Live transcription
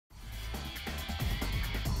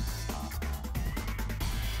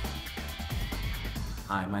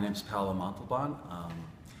Hi, my name is Paolo Montalban.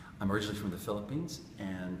 I'm originally from the Philippines,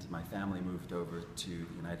 and my family moved over to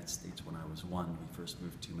the United States when I was 1. We first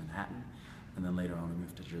moved to Manhattan, and then later on we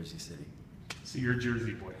moved to Jersey City. So you're a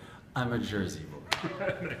Jersey boy. I'm a Jersey boy.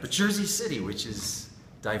 Nice. But Jersey City, which is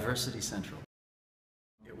diversity central.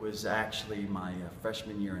 It was actually my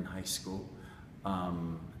freshman year in high school,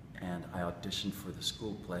 and I auditioned for the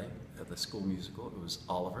school play, the school musical. It was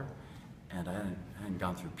Oliver, and I hadn't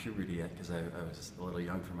gone through puberty yet because I was a little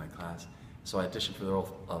young for my class. So I auditioned for the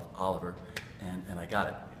role of Oliver, and I got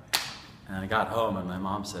it. And I got home, and my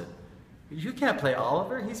mom said, "You can't play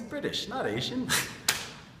Oliver, he's British, not Asian."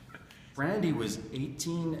 Brandy was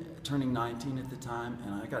 18, turning 19 at the time,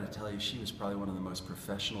 and I got to tell you, she was probably one of the most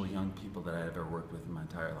professional young people that I ever worked with in my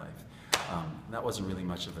entire life. That wasn't really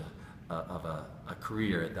much of a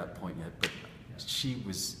career at that point yet, but she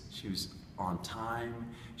was on time.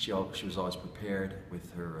 She was always prepared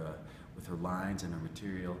with her lines and her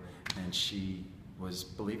material, and she was,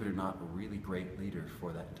 believe it or not, a really great leader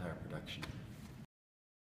for that entire production.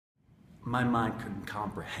 My mind couldn't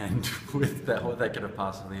comprehend with that what that could have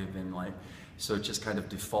possibly have been like, so it just kind of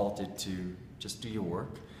defaulted to just do your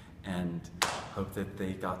work and hope that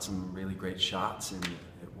they got some really great shots, and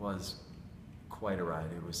it was quite a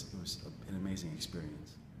ride. It was an amazing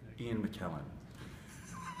experience. Ian McKellen.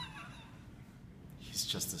 He's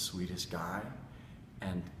just the sweetest guy,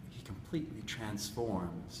 and he completely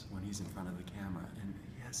transforms when he's in front of the camera, and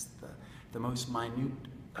he has the most minute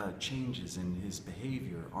changes in his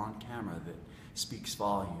behavior on camera that speaks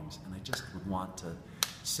volumes, and I just would want to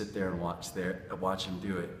sit there and watch him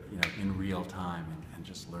do it, in real time, and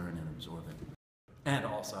just learn and absorb it. And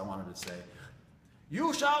also, I wanted to say,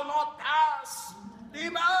 "You shall not pass,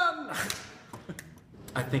 demon!"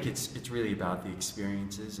 I think it's really about the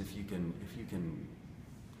experiences. If you can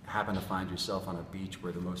happen to find yourself on a beach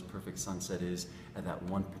where the most perfect sunset is at that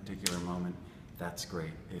one particular moment, that's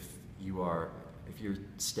great. If you're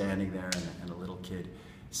standing there and a little kid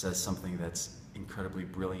says something that's incredibly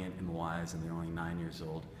brilliant and wise, and they're only 9 years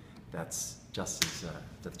old, that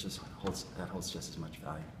holds just as much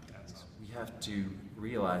value. We have to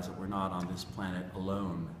realize that we're not on this planet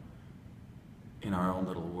alone in our own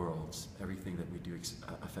little worlds. Everything that we do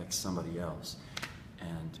affects somebody else.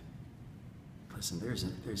 And listen,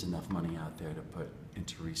 there's enough money out there to put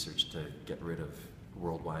into research to get rid of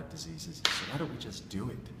worldwide diseases. So why don't we just do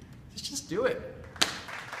it? Let's just do it.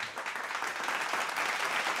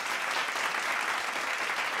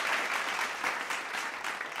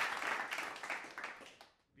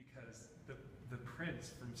 Because the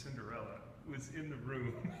prince from Cinderella was in the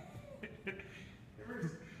room.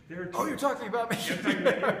 There were two. Oh, you're talking about me?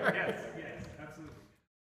 Yes, yes.